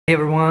Hey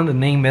everyone, the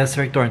name is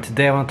Victor and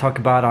today I want to talk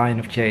about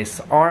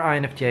INFJs. Are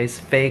INFJs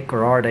fake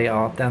or are they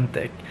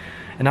authentic?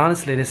 And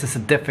honestly, this is a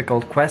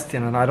difficult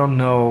question and I don't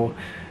know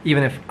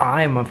even if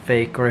I'm a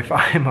fake or if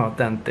I'm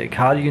authentic.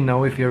 How do you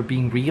know if you're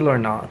being real or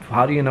not?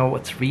 How do you know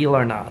what's real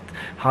or not?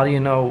 How do you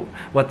know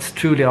what's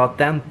truly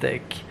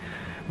authentic?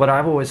 What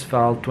I've always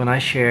felt when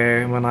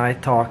I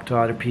talk to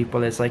other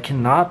people is I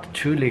cannot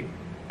truly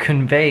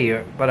convey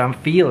what I'm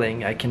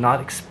feeling. I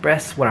cannot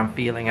express what I'm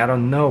feeling. I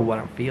don't know what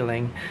I'm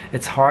feeling.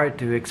 It's hard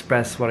to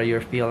express what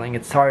you're feeling.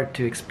 It's hard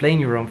to explain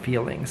your own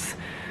feelings.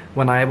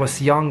 When I was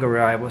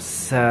younger, I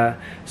was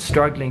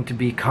struggling to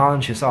be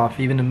conscious of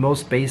even the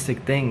most basic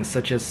things,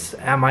 such as,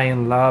 am I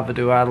in love?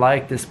 Do I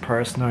like this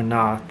person or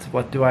not?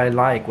 What do I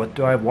like? What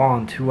do I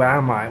want? Who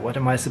am I? What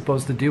am I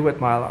supposed to do with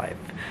my life?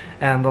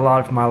 And a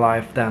lot of my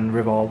life then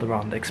revolved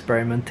around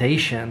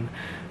experimentation.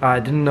 I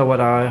didn't know what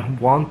I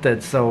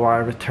wanted, so I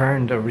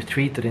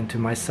retreated into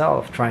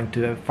myself, trying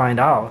to find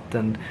out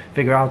and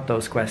figure out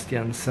those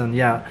questions. And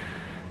yeah,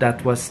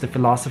 that was the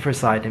philosopher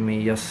side in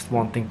me, just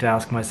wanting to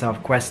ask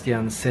myself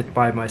questions, sit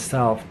by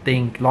myself,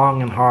 think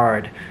long and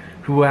hard.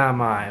 Who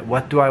am I?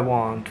 What do I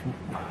want?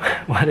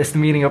 What is the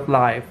meaning of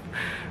life?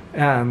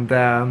 And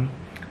the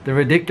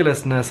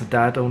ridiculousness of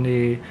that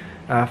only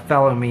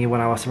fell on me when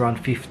I was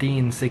around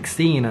 15,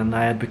 16 and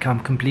I had become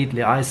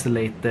completely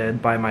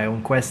isolated by my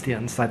own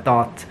questions. I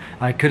thought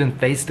I couldn't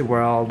face the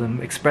world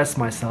and express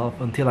myself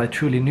until I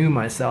truly knew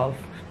myself.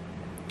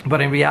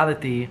 But in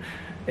reality,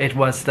 it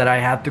was that I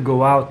had to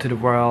go out to the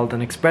world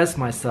and express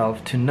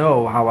myself to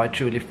know how I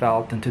truly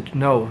felt and to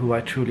know who I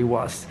truly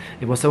was.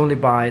 It was only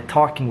by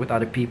talking with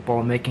other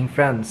people, making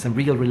friends and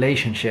real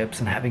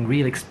relationships and having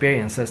real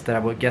experiences that I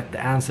would get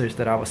the answers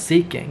that I was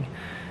seeking.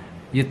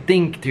 You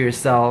think to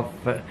yourself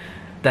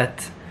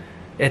that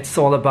it's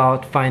all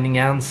about finding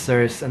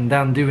answers and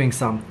then doing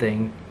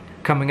something,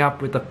 coming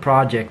up with a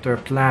project or a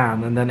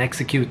plan and then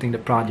executing the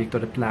project or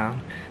the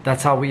plan.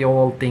 That's how we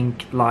all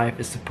think life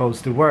is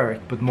supposed to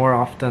work, but more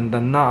often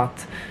than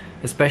not,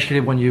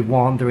 especially when you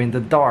wander in the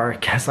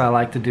dark, as I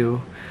like to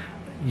do,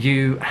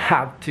 you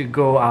have to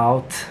go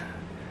out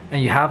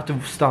and you have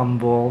to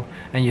stumble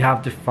and you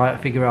have to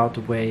figure out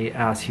a way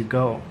as you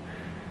go.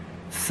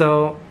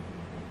 So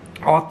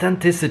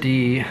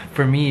authenticity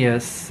for me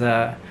is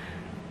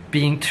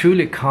being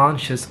truly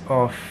conscious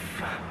of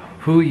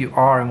who you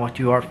are and what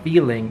you are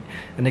feeling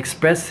and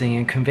expressing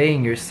and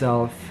conveying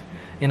yourself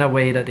in a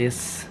way that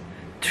is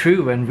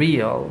true and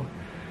real,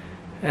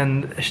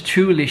 and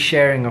truly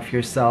sharing of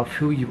yourself,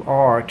 who you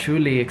are,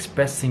 truly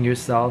expressing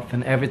yourself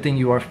and everything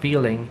you are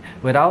feeling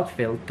without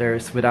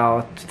filters,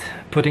 without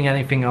putting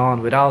anything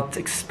on, without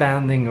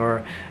expanding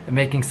or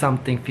making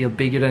something feel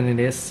bigger than it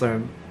is,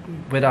 or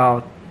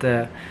without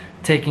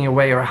taking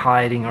away or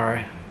hiding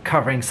or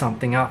covering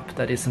something up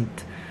that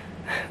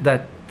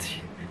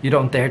you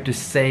don't dare to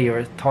say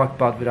or talk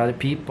about with other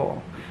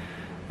people.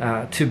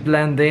 To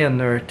blend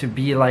in or to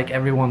be like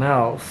everyone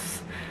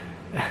else.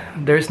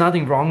 There's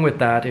nothing wrong with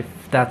that if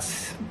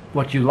that's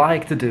what you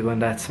like to do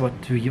and that's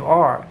who you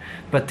are.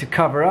 But to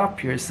cover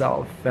up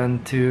yourself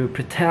and to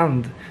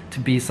pretend to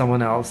be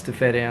someone else to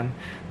fit in,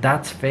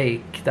 that's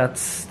fake.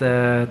 That's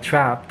the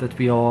trap that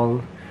we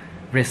all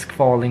risk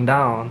falling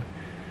down.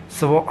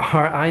 So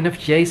are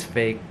INFJs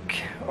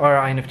fake? Are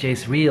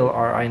INFJs real?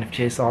 Are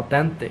INFJs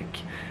authentic?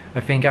 I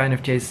think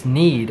INFJs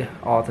need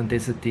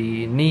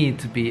authenticity, need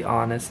to be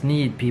honest,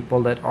 need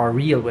people that are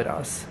real with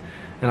us.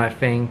 And I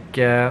think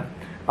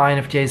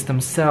INFJs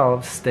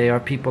themselves, they are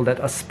people that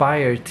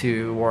aspire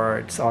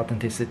towards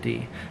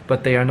authenticity,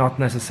 but they are not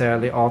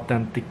necessarily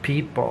authentic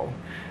people.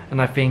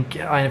 And I think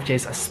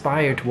INFJs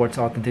aspire towards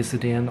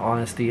authenticity and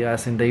honesty,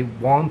 as in they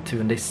want to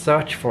and they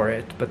search for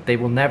it, but they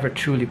will never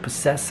truly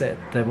possess it.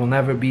 They will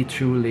never be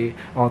truly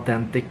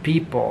authentic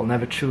people,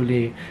 never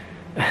truly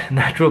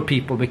natural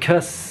people,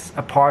 because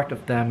a part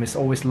of them is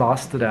always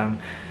lost to them.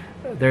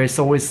 There is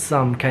always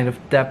some kind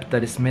of depth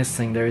that is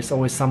missing. There is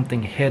always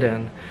something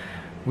hidden.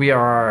 We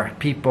are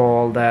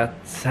people that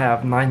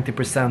have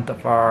 90%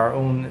 of our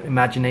own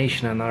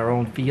imagination and our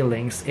own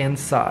feelings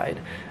inside,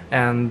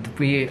 and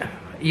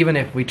even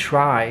if we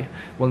try,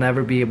 we'll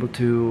never be able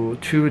to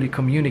truly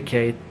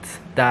communicate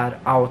that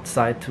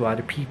outside to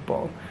other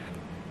people.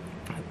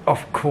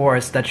 Of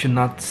course, that should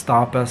not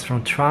stop us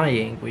from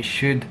trying. We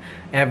should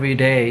every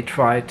day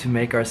try to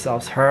make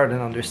ourselves heard and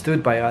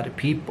understood by other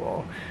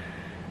people.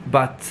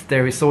 But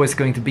there is always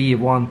going to be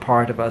one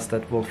part of us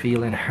that will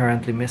feel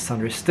inherently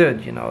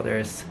misunderstood. You know,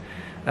 there's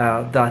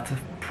that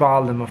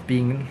problem of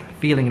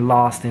feeling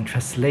lost in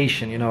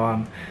translation. You know,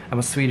 I'm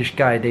a Swedish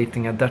guy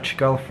dating a Dutch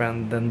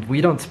girlfriend, and we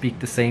don't speak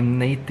the same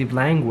native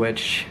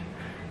language,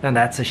 and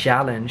that's a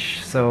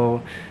challenge.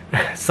 So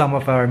some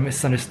of our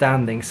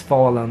misunderstandings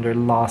fall under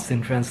lost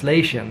in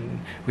translation.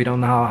 We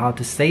don't know how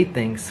to say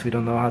things, we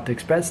don't know how to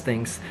express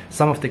things.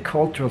 Some of the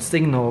cultural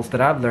signals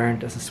that I've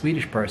learned as a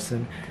Swedish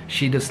person,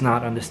 she does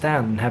not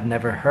understand and have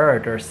never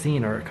heard or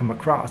seen or come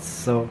across.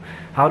 So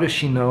how does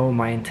she know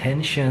my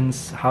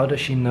intentions? How does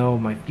she know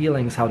my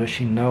feelings? How does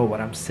she know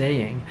what I'm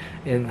saying?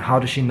 And how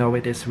does she know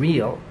it is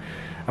real?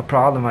 a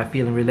problem I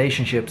feel in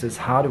relationships is,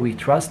 how do we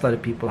trust other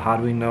people? How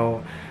do we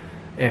know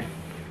if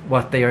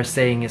what they are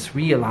saying is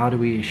real? How do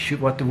we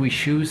what do we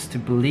choose to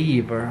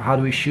believe, or how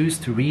do we choose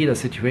to read a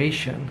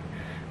situation?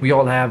 We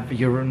all have,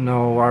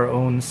 our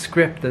own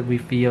script that we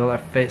feel,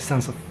 a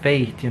sense of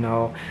fate,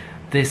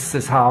 this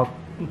is how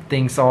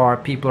things are.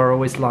 People are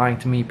always lying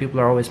to me,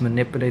 people are always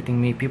manipulating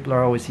me, people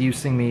are always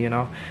using me,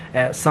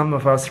 some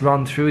of us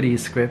run through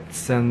these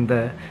scripts, and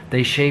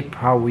they shape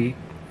how we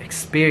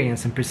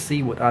experience and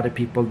perceive what other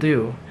people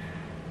do.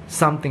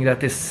 Something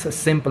that is as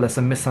simple as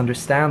a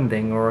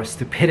misunderstanding or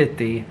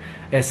stupidity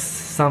is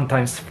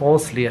sometimes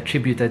falsely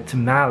attributed to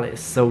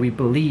malice. So we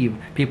believe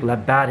people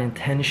have bad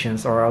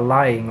intentions, or are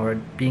lying, or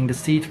being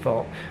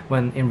deceitful,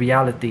 when in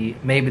reality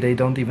maybe they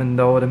don't even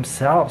know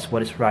themselves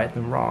what is right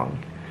and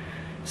wrong.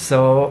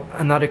 So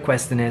another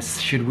question is,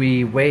 should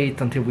we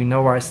wait until we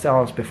know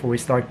ourselves before we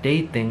start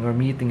dating or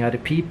meeting other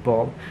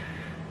people?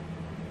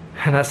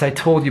 And as I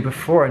told you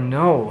before,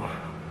 no.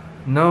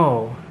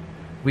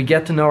 We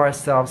get to know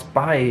ourselves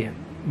by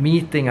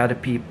meeting other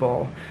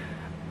people.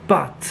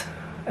 But,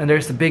 and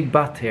there's a big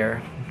but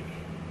here.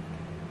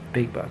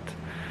 Big but.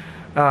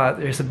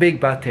 There's a big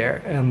but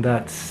here, and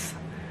that's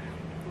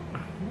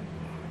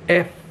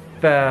if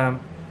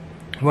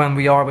when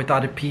we are with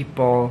other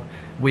people,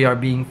 we are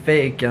being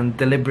fake and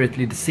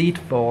deliberately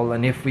deceitful,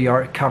 and if we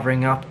are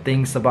covering up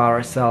things about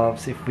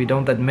ourselves, if we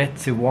don't admit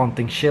to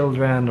wanting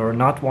children or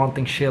not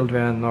wanting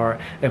children, or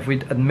if we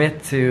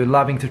admit to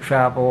loving to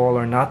travel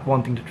or not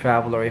wanting to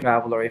travel,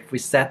 or if we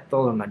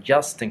settle and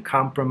adjust and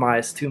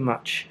compromise too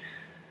much,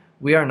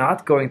 we are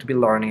not going to be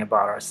learning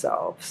about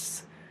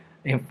ourselves.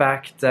 In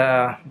fact,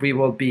 we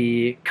will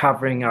be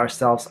covering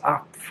ourselves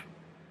up.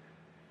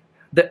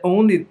 The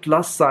only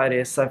plus side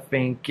is, I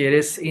think, it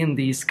is in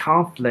these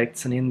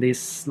conflicts and in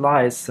these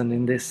lies and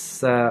in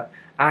this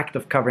act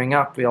of covering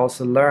up, we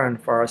also learn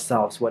for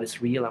ourselves what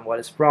is real and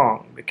what is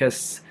wrong.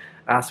 Because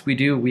as we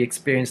do, we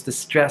experience the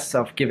stress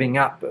of giving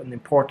up an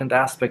important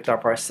aspect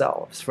of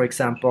ourselves. For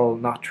example,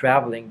 not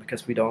traveling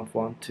because we don't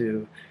want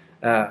to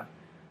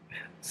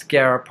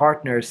scare our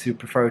partners who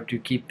prefer to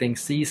keep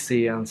things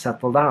easy and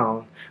settle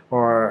down,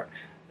 or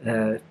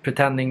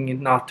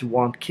pretending not to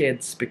want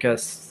kids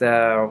because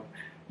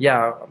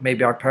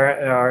maybe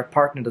our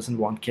partner doesn't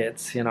want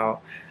kids,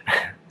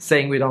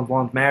 saying we don't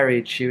want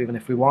marriage even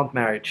if we want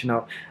marriage,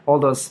 all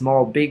those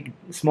small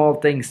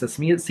things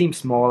that seem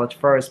small at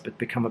first but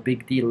become a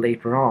big deal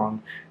later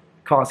on,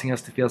 causing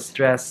us to feel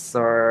stress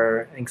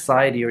or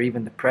anxiety or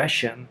even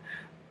depression.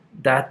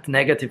 That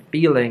negative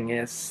feeling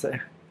is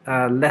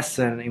a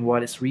lesson in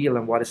what is real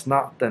and what is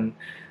not, and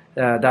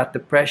that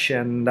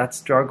depression, that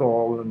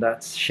struggle, and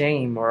that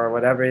shame, or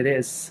whatever it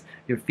is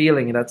you're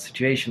feeling in that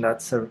situation,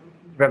 that's a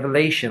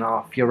revelation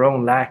of your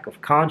own lack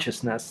of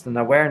consciousness and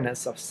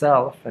awareness of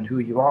self and who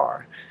you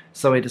are.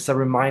 So it is a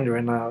reminder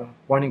and a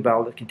warning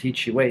bell that can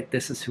teach you, wait,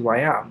 this is who I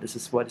am, this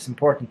is what is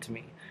important to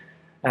me.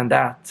 And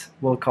that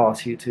will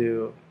cause you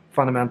to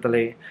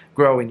fundamentally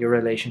grow in your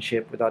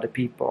relationship with other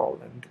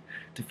people and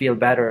to feel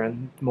better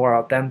and more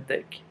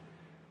authentic.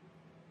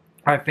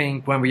 I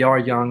think when we are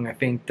young, I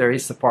think there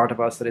is a part of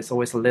us that is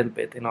always a little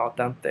bit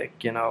inauthentic,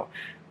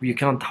 You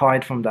can't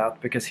hide from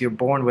that because you're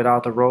born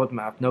without a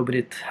roadmap.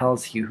 Nobody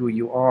tells you who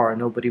you are.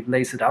 Nobody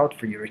lays it out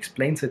for you or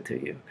explains it to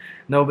you.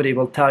 Nobody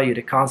will tell you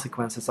the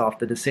consequences of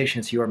the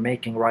decisions you are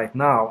making right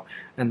now,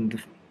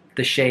 and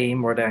the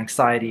shame or the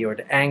anxiety or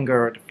the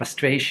anger or the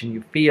frustration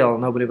you feel.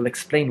 Nobody will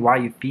explain why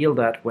you feel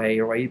that way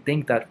or why you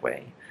think that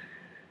way.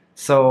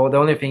 So the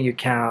only thing you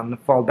can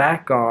fall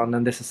back on,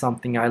 and this is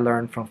something I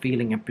learned from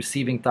feeling and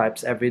perceiving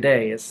types every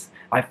day, is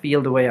I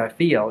feel the way I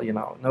feel,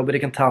 Nobody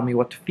can tell me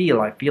what to feel.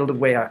 I feel the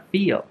way I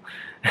feel.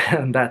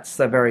 And that's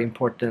a very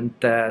important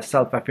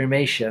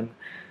self-affirmation.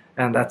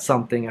 And that's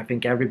something I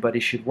think everybody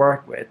should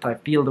work with. I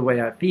feel the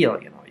way I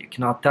feel, You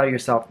cannot tell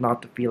yourself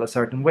not to feel a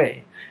certain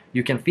way.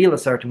 You can feel a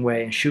certain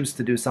way and choose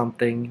to do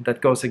something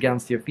that goes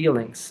against your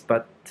feelings,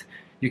 but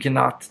you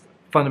cannot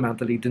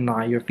fundamentally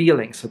deny your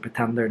feelings or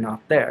pretend they're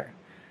not there.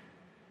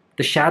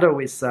 The shadow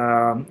is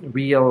a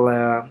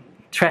real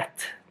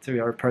threat to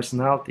our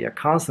personality, a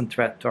constant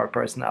threat to our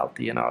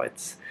personality.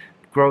 It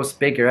grows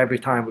bigger every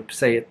time we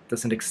say it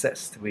doesn't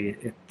exist.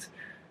 It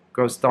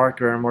grows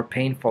darker and more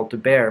painful to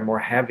bear, more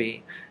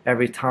heavy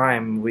every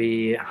time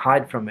we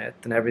hide from it,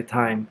 and every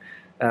time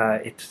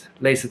it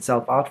lays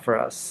itself out for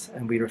us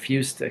and we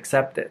refuse to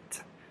accept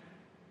it.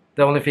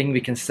 The only thing we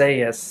can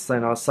say is,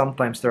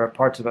 sometimes there are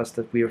parts of us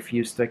that we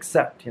refuse to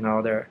accept.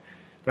 There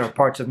are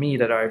parts of me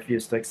that I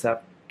refuse to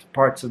accept,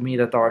 parts of me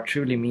that are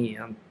truly me,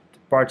 and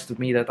parts of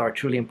me that are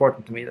truly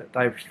important to me that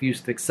I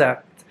refuse to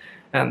accept.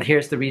 And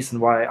here's the reason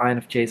why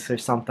INFJs are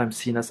sometimes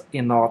seen as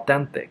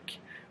inauthentic.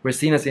 We're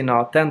seen as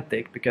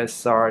inauthentic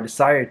because our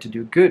desire to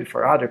do good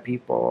for other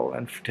people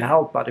and to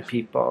help other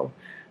people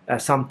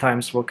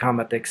sometimes will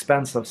come at the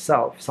expense of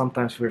self.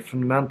 Sometimes we're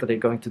fundamentally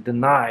going to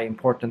deny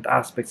important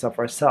aspects of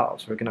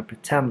ourselves. We're going to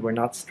pretend we're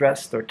not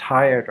stressed or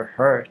tired or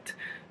hurt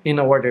in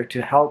order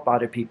to help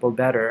other people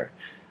better.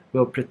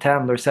 We'll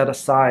pretend or set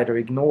aside or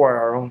ignore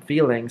our own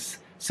feelings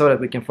so that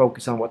we can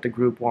focus on what the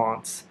group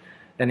wants.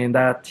 And in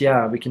that,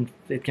 yeah,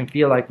 it can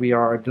feel like we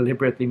are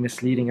deliberately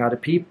misleading other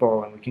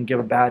people, and we can give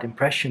a bad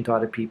impression to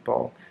other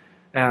people,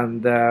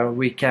 and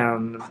we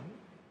can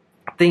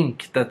think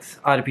that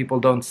other people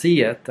don't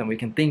see it, and we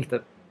can think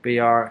that we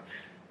are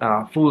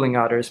fooling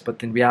others,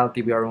 but in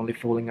reality we are only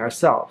fooling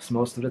ourselves.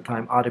 Most of the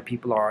time other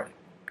people are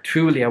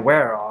truly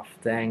aware of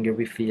the anger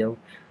we feel,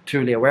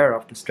 truly aware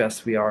of the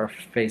stress we are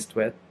faced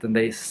with, and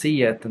they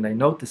see it and they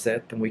notice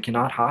it, and we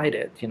cannot hide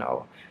it, you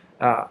know.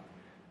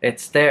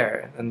 It's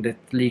there and it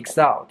leaks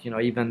out, you know.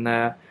 Even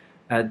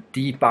a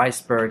deep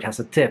iceberg has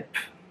a tip,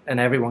 and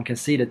everyone can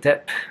see the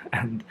tip.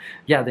 And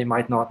yeah, they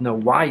might not know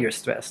why you're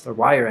stressed or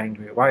why you're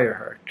angry or why you're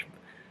hurt,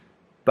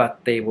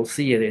 but they will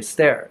see it is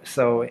there.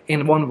 So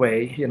in one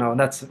way, you know,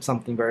 that's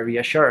something very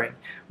reassuring.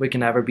 We can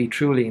never be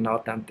truly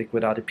inauthentic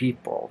with other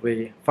people.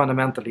 We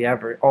fundamentally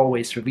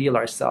always reveal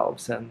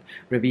ourselves and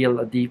reveal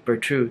a deeper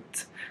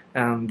truth.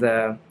 And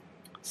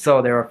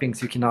so there are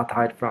things you cannot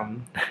hide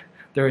from.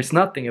 There is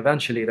nothing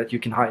eventually that you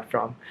can hide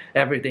from.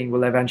 Everything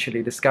will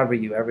eventually discover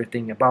you.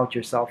 Everything about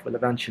yourself will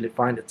eventually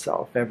find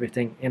itself.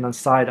 Everything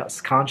inside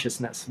us,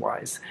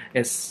 consciousness-wise,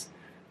 is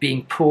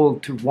being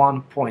pulled to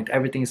one point.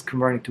 Everything is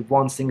converting to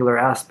one singular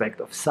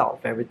aspect of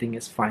self. Everything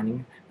is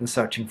finding and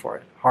searching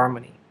for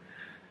harmony.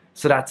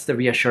 So that's the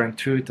reassuring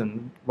truth,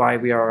 and why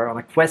we are on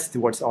a quest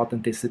towards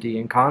authenticity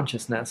and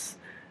consciousness,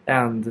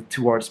 and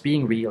towards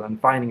being real and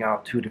finding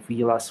out who the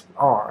real us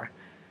are.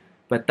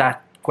 But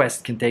that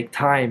quest can take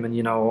time, and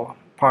you know,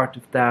 part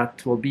of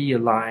that will be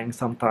lying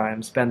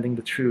sometimes, bending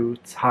the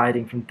truth,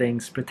 hiding from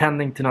things,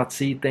 pretending to not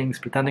see things,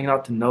 pretending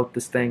not to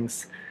notice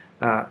things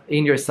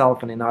in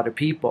yourself and in other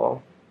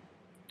people.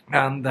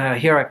 And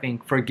here I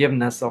think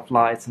forgiveness of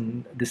lies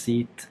and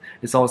deceit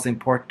is also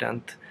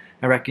important,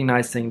 and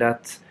recognizing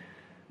that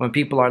when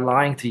people are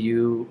lying to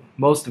you,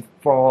 most of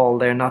all,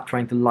 they're not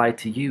trying to lie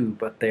to you,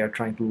 but they are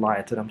trying to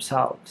lie to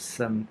themselves.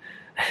 And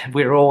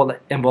we're all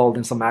involved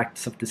in some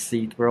acts of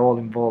deceit. We're all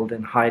involved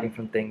in hiding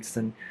from things.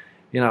 And,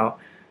 you know,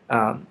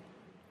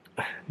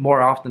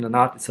 more often than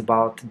not, it's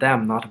about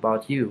them, not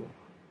about you.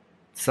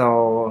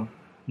 So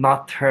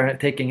not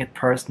taking it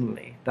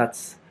personally,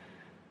 that's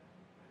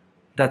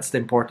the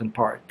important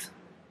part.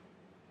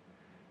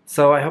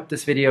 So I hope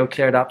this video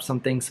cleared up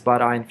some things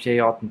about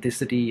INFJ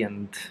authenticity,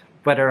 and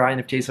whether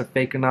INFJs are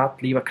fake or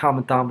not. Leave a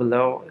comment down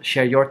below.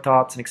 Share your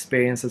thoughts and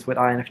experiences with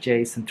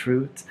INFJs and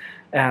truth,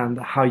 and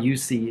how you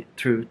see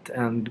truth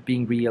and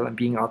being real and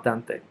being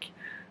authentic.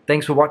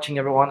 Thanks for watching,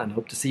 everyone, and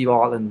hope to see you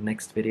all in the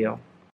next video.